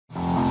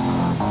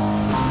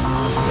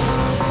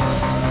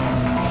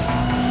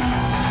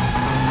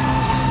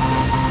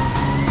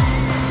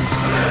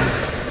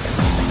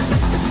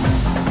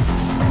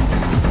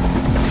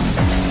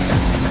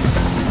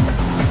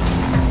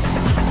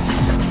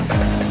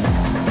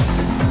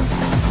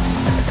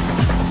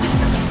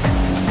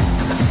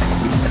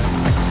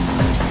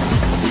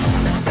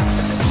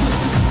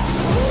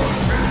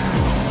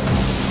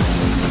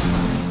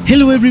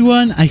Hello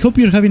everyone, I hope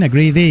you're having a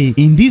great day.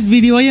 In this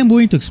video I am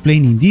going to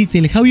explain in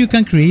detail how you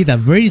can create a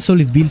very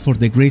solid build for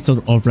the Greatsword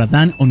of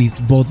Radahn on its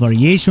both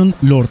variation,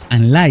 Lord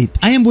and Light.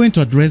 I am going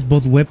to address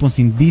both weapons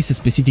in this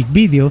specific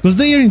video because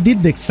they are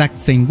indeed the exact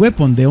same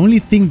weapon, the only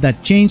thing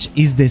that changed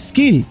is the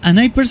skill, and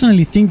I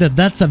personally think that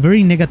that's a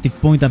very negative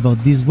point about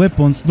these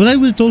weapons, but I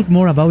will talk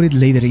more about it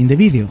later in the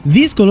video.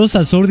 This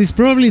colossal sword is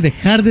probably the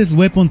hardest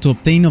weapon to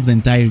obtain of the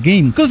entire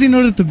game, because in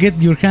order to get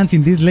your hands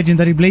in this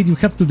legendary blade you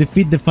have to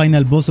defeat the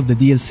final boss of the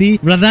DLC,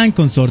 Radahn,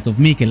 CONSORT of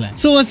Impaler.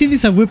 So as it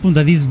is a weapon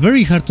that is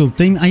very hard to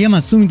obtain, I am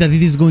assuming that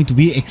it is going to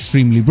be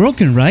extremely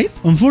broken, right?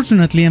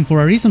 Unfortunately, and for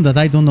a reason that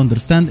I don't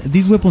understand,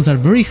 these weapons are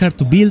very hard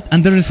to build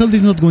and the result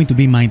is not going to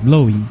be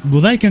mind-blowing.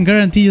 But I can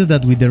guarantee you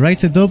that with the right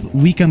setup,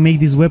 we can make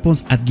these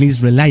weapons at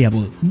least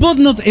reliable. But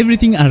not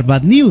everything are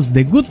bad news.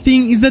 The good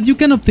thing is that you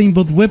can obtain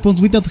both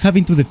weapons without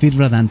having to defeat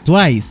Radahn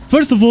twice.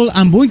 First of all,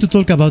 I'm going to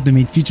talk about the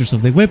main features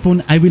of the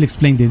weapon, I will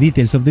explain the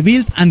details of the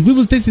build, and we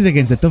will test it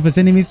against the toughest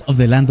enemies of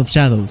the Land of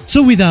Shadows.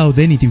 So without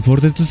anything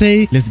further to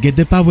say, let's get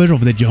the power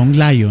of the young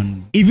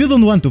lion. If you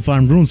don't want to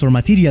farm runes or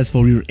materials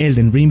for your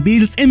Elden Ring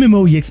builds,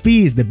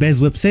 MMOEXP is the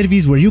best web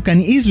service where you can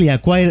easily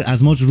acquire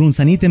as much runes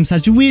and items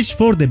as you wish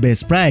for the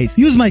best price.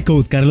 Use my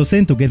code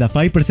CarlosN to get a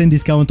 5%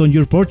 discount on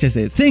your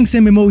purchases. Thanks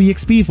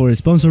MMOEXP for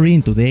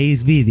sponsoring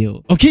today's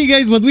video. Okay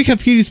guys, what we have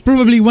here is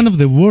probably one of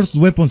the worst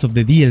weapons of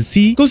the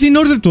DLC, because in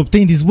order to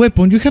obtain this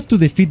weapon you have to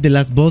defeat the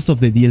last boss of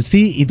the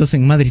DLC. It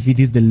doesn't matter if it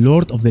is the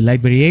Lord of the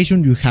Light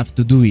variation, you have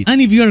to do it.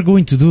 And if you are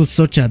going to do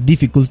such a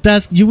difficult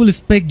task, you will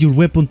expect your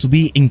weapon to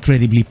be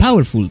incredibly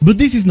powerful. But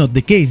this is not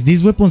the case.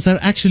 These weapons are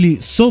actually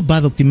so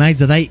bad optimized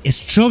that I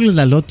struggled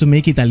a lot to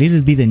make it a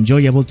little bit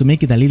enjoyable, to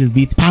make it a little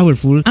bit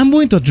powerful. I'm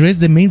going to address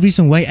the main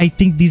reason why I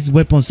think these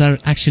weapons are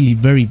actually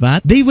very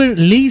bad. They were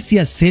lazy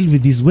as hell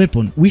with this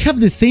weapon. We have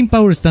the same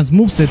power stance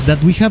moveset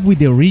that we have with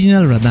the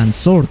original Radahn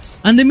swords.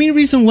 And the main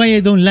reason why I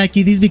don't like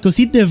it is because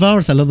it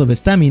devours a lot of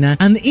stamina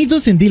and it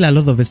doesn't deal a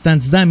lot of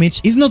stance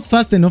damage. It's not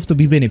fast enough to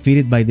be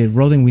benefited by the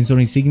Rodden Windsor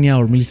Insignia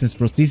or Millicent's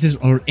Prosthesis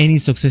or any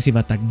successive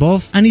attack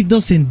buff, and it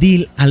doesn't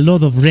deal a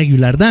lot of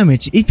regular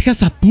damage. It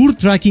has a poor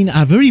tracking,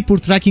 a very poor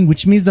tracking,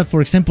 which means that,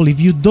 for example, if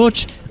you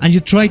dodge and you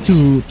try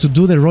to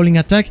do the rolling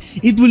attack,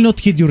 it will not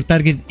hit your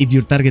target if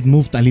your target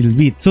moved a little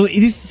bit. So it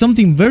is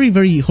something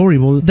very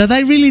horrible that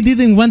I really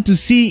didn't want to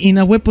see in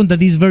a weapon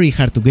that is very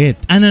hard to get.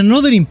 And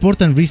another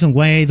important reason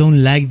why I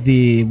don't like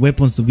the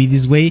weapons to be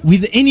this way,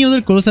 with any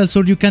other colossal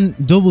sword you can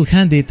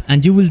double-hand it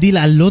and you will deal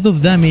a lot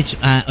of damage,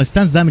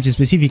 stance damage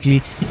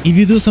specifically, if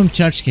you do some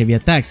charged heavy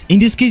attacks. In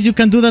this case you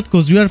can do that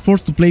because you are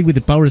forced to play with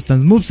the power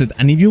stance moveset,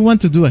 and if you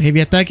want to do a heavy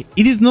attack,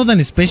 it is not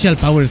a special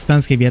power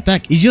stance heavy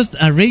attack, it's just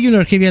a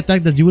regular heavy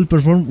attack that you will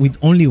perform with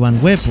only one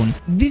weapon.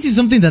 This is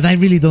something that I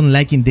really don't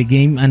like in the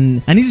game,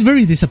 and it's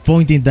very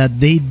disappointing that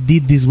they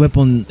did this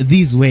weapon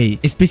this way,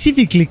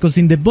 specifically because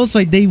in the boss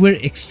fight they were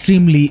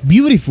extremely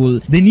beautiful.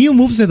 The new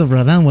moveset of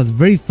Radahn was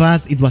very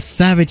fast, it was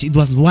savage, it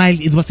was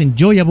wild, it was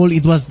enjoyable,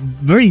 it was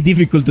very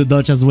difficult to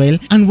dodge as well.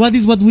 And what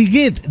is what we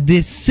get?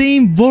 The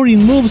same boring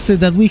moveset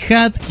that we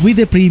had with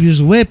the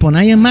previous weapon.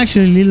 I am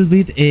actually a little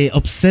bit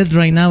upset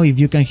right now if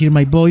you can hear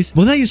my voice,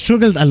 but I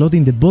struggled a lot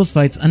in the boss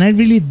fights and I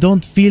really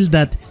don't feel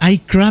that I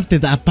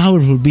crafted a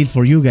powerful build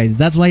for you guys.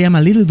 That's why I'm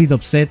a little bit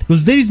upset,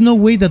 because there is no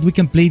way that we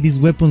can play these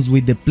weapons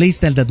with the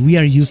playstyle that we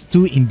are used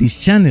to in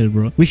this channel,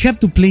 bro. We have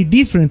to play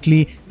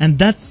differently, and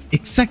that's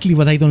exactly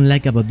what I don't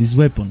like about this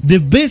weapon. The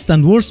best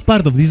and worst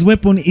part of this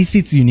weapon is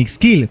its unique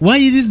skill. Why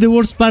it is the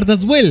worst part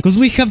as well? Because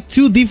we have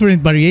two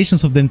different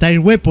variations of the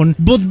entire weapon,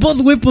 but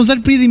both weapons are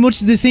pretty much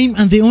the same,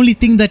 and the only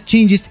thing that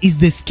changes is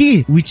the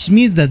skill, which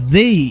means that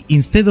they,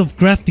 instead of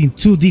crafting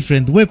two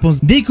different weapons,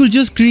 they could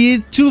just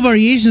create two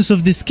variations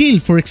of the skill.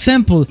 For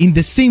example, in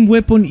the same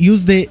weapon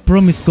use the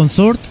Promised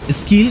Consort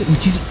skill,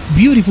 which is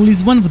beautiful,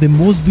 is one of the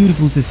most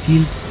beautiful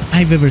skills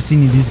I've ever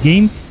seen in this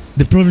game.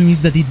 The problem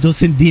is that it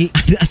doesn't deal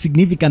a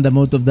significant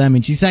amount of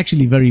damage, it's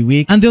actually very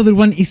weak, and the other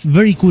one is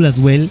very cool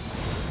as well.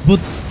 But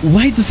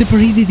why to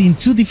separate it in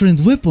two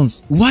different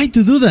weapons? Why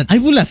to do that? I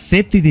will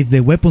accept it if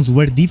the weapons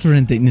were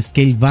different in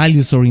scale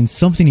values or in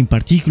something in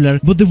particular,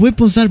 but the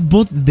weapons are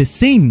both the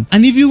same.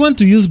 And if you want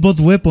to use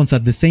both weapons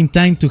at the same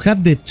time to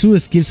have the two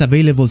skills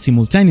available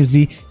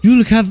simultaneously, you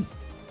will have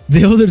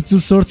the other two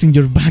swords in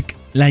your back.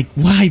 Like,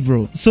 why,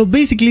 bro? So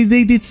basically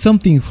they did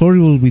something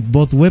horrible with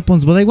both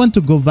weapons, but I want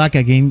to go back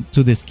again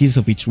to the skills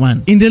of each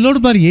one. In the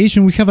Lord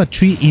variation we have a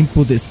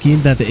 3-input skill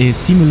that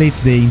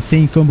simulates the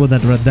insane combo that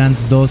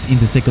Radahn does in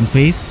the second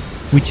phase,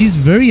 which is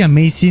very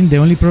amazing. The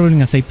only problem,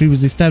 as I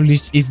previously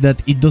established, is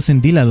that it doesn't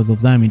deal a lot of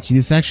damage. It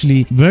is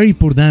actually very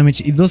poor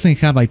damage. It doesn't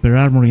have hyper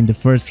armor in the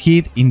first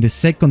hit. In the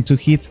second 2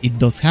 hits it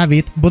does have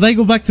it, but I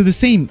go back to the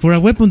same. For a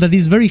weapon that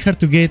is very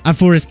hard to get and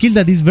for a skill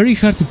that is very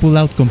hard to pull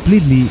out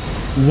completely,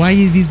 why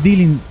it is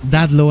dealing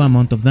that low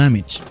amount of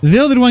damage. The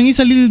other one is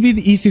a little bit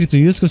easier to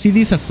use because it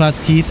is a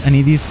fast hit and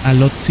it is a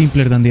lot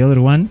simpler than the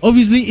other one.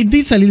 Obviously it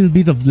deals a little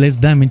bit of less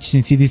damage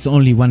since it is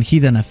only one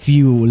hit and a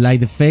few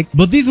light effect,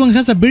 but this one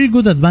has a very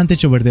good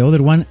advantage over the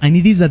other one, and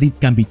it is that it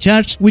can be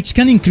charged, which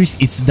can increase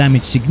its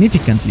damage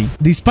significantly.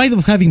 Despite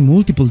of having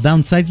multiple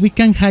downsides, we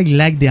can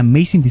highlight the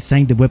amazing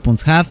design the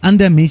weapons have and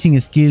the amazing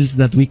skills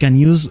that we can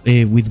use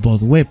with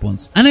both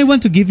weapons. And I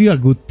want to give you a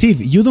good tip: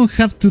 you don't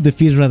have to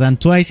defeat Radahn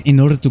twice in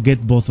order to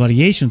get both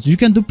variations. You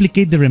can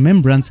duplicate the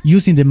remembrance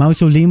using the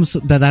mausoleums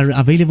that are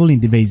available in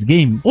the base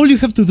game. All you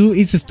have to do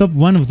is stop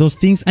one of those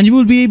things and you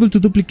will be able to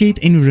duplicate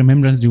any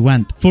remembrance you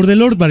want. For the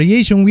Lord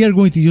variation, we are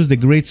going to use the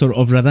Greatsword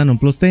of Radahn on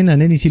 +10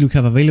 and any skill we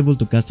have available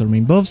to cast our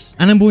main buffs,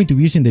 and I'm going to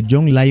be using the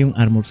Young Lion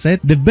armor set.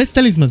 The best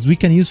talismans we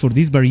can use for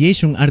this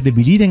variation are the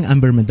Viridian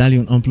Amber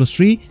Medallion on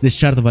 +3, the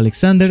Shard of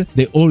Alexander,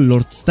 the Old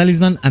Lord's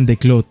Talisman, and the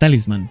Claw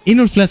Talisman. In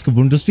our Flask of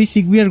Wondrous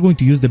Physic, we are going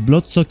to use the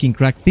Blood-Sucking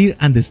Crack Tier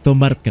and the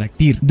Stonebarb Crack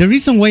Tier. The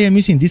reason why I'm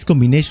using this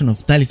combination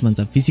of talismans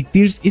and physic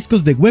tiers is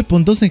because the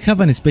weapon doesn't have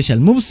a special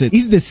moveset.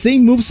 It's the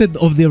same moveset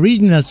of the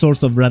original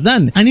Swords of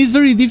Radahn, and it's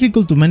very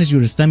difficult to manage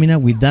your stamina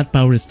with that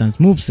power stance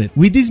moveset.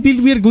 With this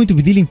build, we are going to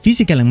be dealing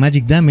physical and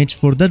magic damage.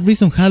 For that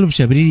reason, Hall of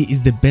Shabriri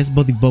is the best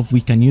body buff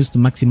we can use to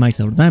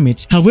maximize our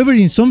damage. However,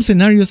 in some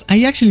scenarios,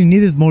 I actually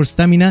needed more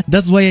stamina.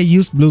 That's why I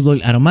used Blood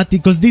Oil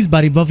Aromatic, because this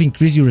body buff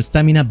increases your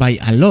stamina by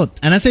a lot.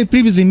 And as I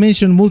previously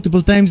mentioned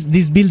multiple times,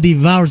 this build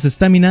devours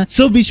stamina,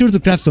 so be sure to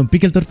craft some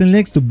pickled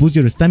turtlenecks to boost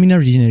your stamina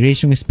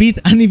regeneration speed,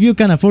 and if you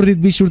can afford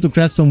it, be sure to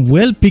craft some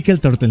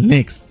well-pickled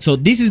turtlenecks. So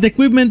this is the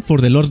equipment for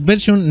the Lord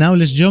version. Now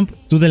let's jump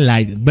to the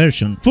light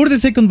version. For the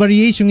second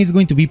variation, is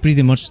going to be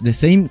pretty much the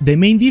same. The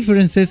main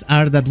differences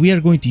are that we are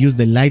going to use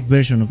the light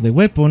version of the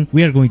weapon,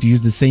 we are going to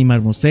use the same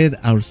armor set,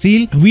 our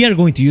seal, we are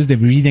going to use the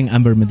Viridian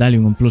Amber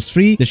Medallion on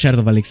 +3, the Shard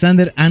of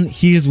Alexander, and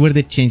here's where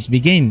the change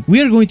began.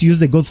 We are going to use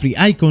the Godfrey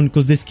icon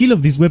because the skill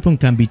of this weapon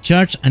can be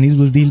charged and it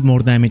will deal more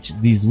damage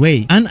this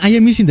way. And I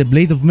am using the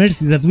Blade of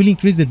Mercy that will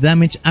increase the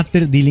damage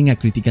after dealing a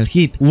critical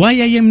hit. Why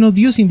I am not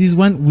using this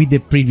one with the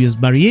previous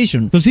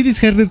variation? Because it is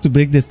harder to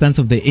break the stance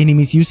of the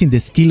enemies using the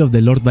skill of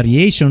the Lord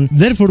variation,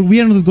 therefore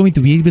we are not going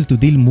to be able to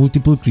deal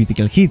multiple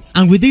critical hits.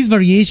 And with this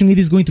variation, it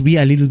is going to be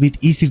a little bit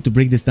easier to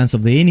break the stance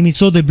of the enemy,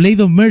 so the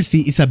Blade of Mercy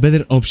is a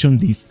better option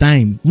this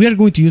time. We are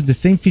going to use the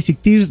same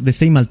physic tiers, the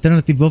same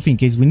alternative buff in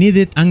case we need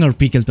it, and our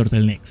pickled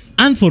turtlenecks.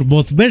 And for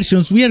both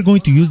versions, we are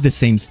going to use the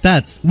same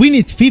stats. We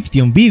need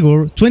 50 on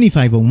Vigor,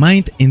 25 on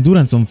Mind,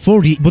 Endurance on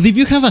 40, but if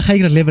you have a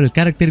higher level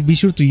character, be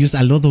sure to use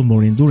a lot of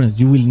more Endurance,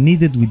 you will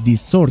need it with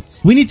these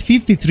swords. We need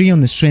 53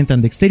 on Strength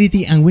and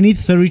Dexterity, and we need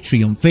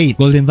 33 on Faith.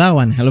 Golden Vow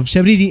and Hall of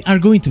Shabriri are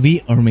going to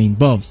be our main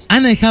buffs.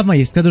 And I have my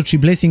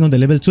Scattertree Blessing on the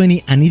level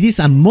 20, and it is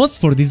a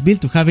must for this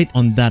build to have it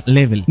on that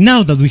level.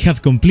 Now that we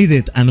have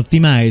completed and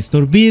optimized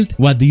our build,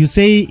 what do you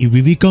say if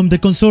we become the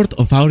consort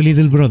of our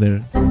little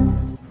brother?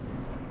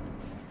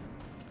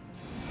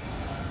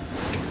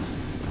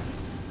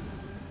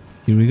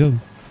 Here we go.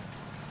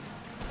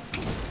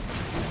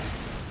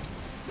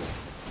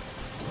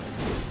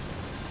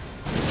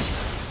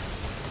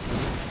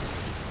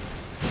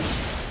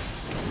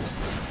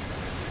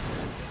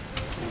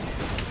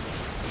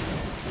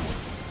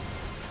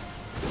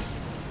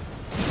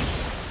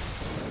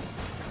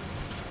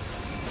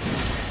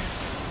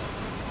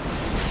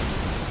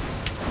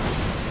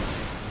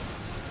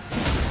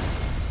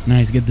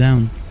 Nice, get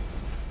down.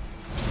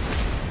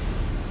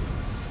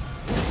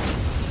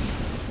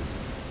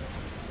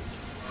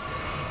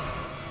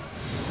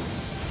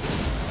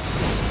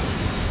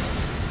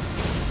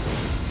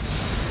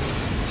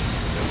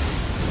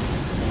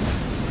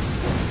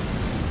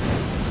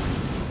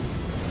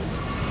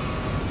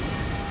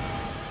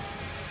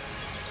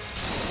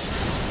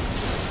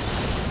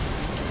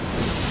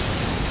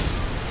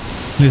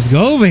 Let's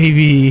go,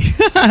 baby.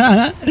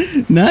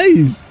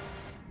 Nice.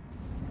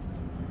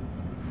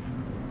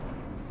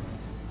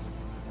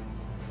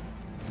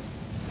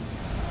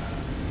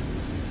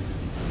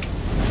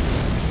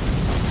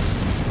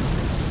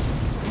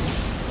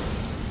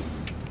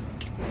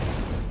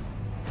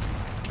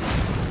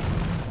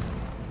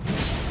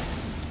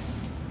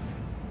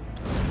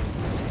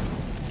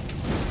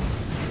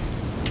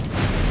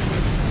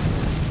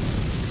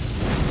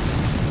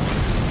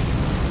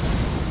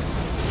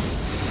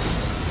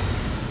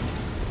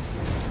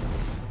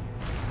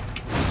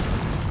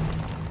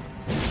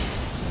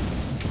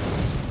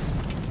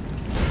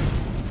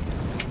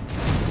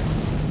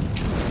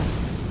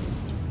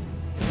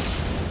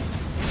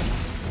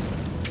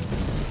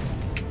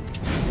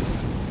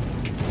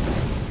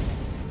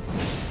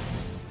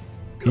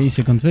 Okay,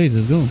 second phase,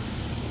 let's go.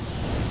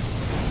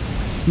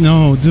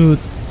 No, dude.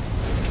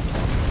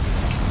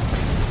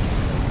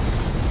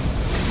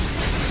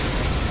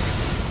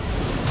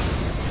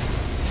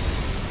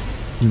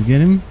 Let's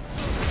get him.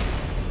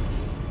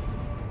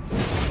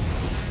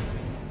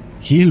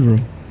 Heal, bro.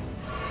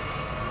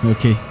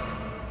 Okay.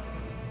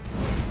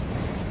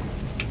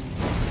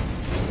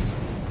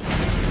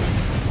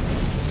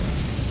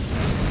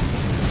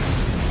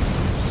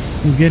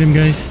 Let's get him,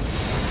 guys.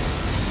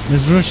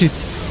 Let's rush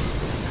it.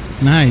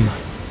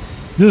 Nice.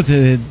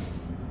 Dude,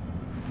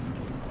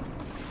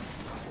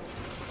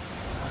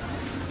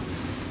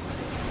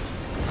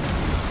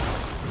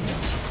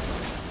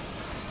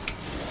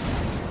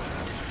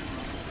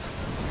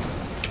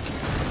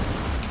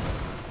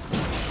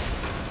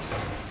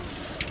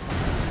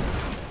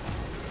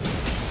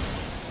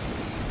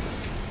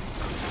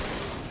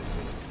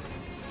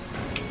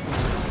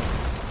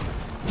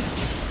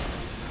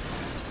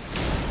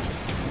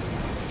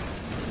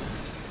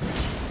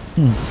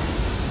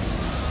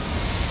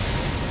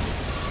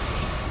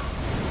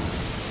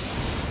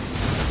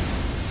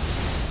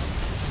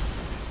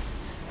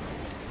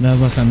 that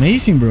was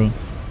amazing, bro.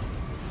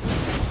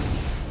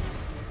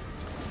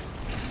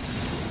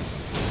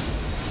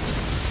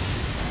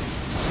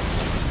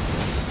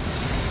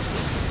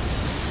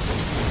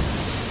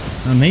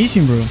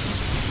 Amazing, bro.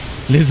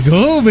 Let's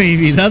go,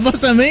 baby. That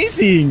was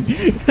amazing.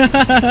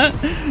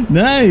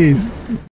 Nice.